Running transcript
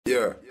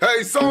Yeah.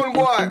 Hey, sound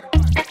boy,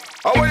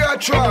 how will you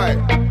try?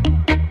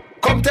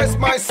 Come test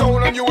my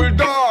sound and you will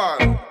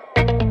die.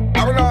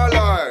 I'm not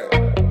lie.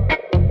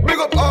 Big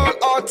up all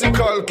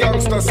article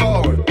gangster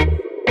sound.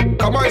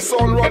 Come my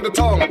sound run the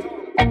tongue.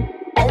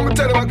 I'm gonna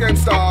tell you again,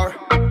 star.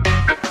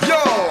 Yo,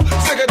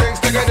 stick a ding,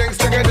 stick a ding,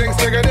 stick a ding,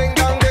 stick a ding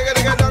dong, dig a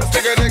dig a dong,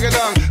 stick a dig a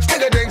dong,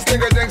 stick a ding,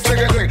 stick a ding, stick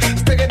a ding,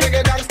 stick a dig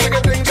a dong, stick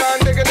a ding dong,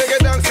 dig a dig a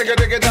dong, stick a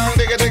dig a dong,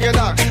 dig a dig a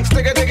dong,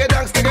 stick a dig a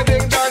dong, stick a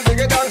ding dong, dig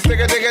a dong, stick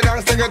a dig a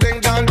dong, stick a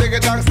ding dong, dig a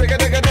dong, stick a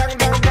dig a dong,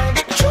 dong dong.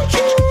 Choo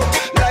choo,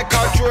 like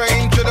a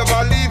train to the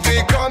valley,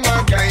 we come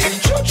again.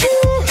 Choo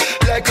choo,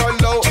 like a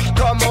low,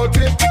 come out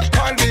in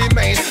on the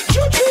main.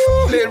 Choo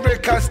choo,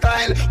 lyrical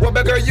style, what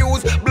better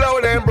use, blow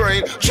them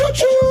brain. Choo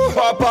choo,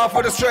 pop off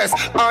with the stress,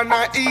 and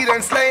I eat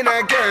and slain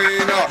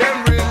again. Then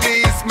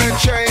release me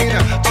chain,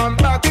 I'm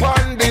back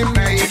on the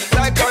main,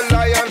 like a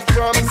lion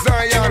from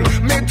Zion.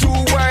 Me too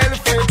well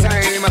for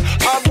time,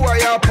 a boy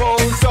a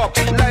pose up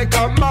like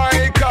a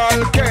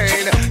Michael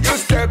Caine. You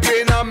step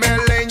in a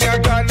lane, you're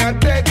gonna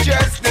take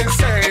just the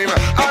same.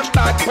 I'm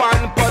back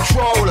on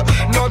patrol,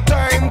 no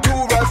time to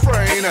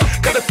refrain.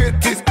 Cause the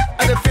fit is,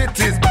 and the fit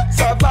is,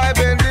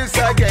 surviving this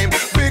game.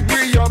 Big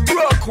we are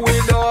broke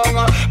with on,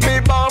 me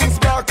bounce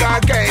back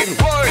again.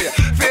 Boy,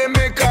 they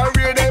make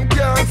career them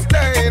can't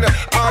stain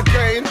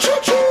again. Choo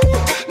choo,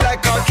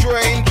 like a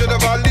train to the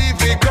valley,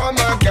 we come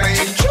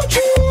again. Choo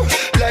choo,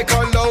 like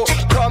a low,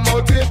 come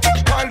out in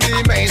on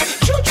the main.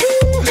 Choo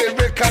choo,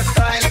 lyrical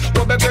style,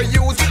 no better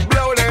use,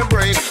 blow them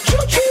brain.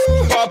 Choo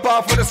choo, pop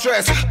off with the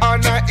stress,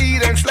 and I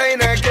eat and slain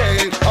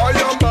again. I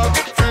am back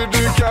for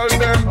the girl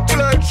them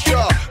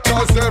pleasure,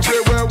 cause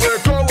everywhere we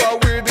go,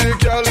 with the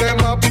girl them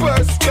a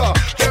pester.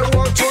 They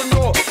want to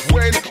know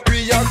when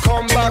we are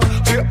come back,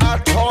 we are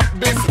top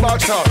this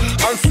matter,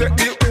 and set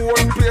the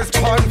whole place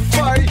on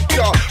fire.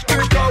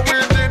 Because we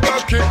did a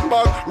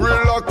kickback,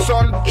 relax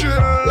and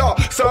chill.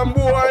 Some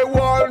boy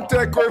want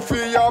take we for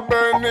your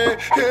Benny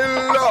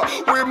Hill.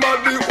 We mad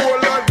the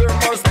whole of them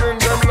and spin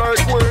them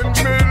like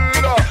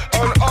windmill.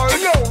 And I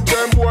know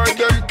them boy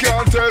them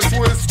can't test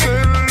we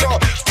still.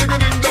 Stick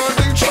it in down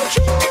ding choo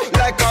choo,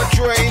 like a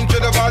train to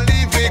the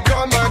valley we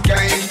come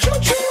again. Choo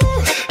choo,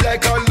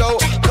 like a low,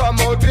 come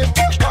out in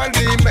on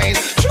the main.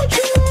 Choo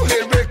choo,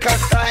 lyrical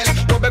style,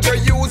 no better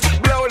use,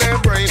 blow them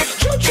brain.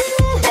 Choo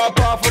choo, pop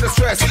off with the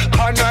stress,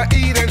 and I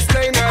eat and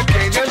slain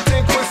again. Them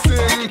think we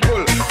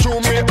simple, chew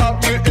me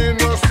up me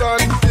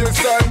innocent, yes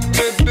and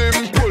me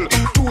dimple.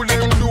 To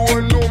them do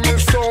know me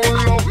sound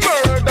love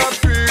murder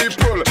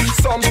people.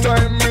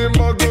 Sometime me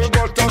muggle,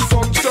 but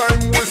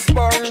sometime we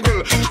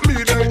spangle. Me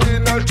them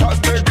in a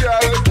trust the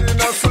girl in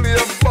a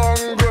slave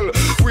bungle.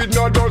 With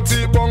no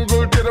dirty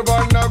bungle, get a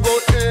van a go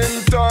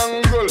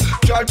entangle.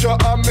 Jaja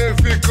and me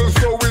fickle,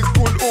 so it's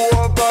good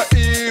over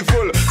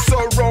evil.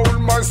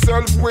 Surround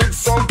myself with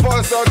some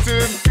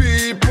positive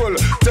people.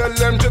 Tell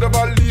them to the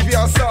valley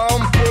a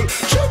sample.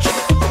 Choo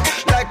choo,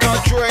 like a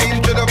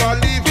train to the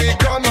valley we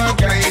come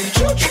again.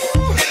 Choo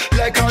choo,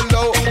 like a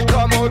low,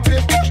 come out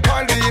in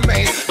on the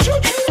main. Choo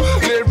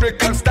choo,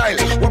 lyrical style,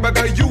 what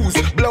better use,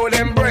 blow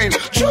them brain.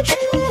 Choo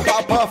choo,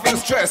 pop off the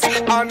stress,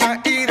 and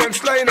I eat and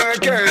slain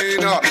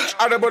again.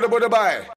 And the bye.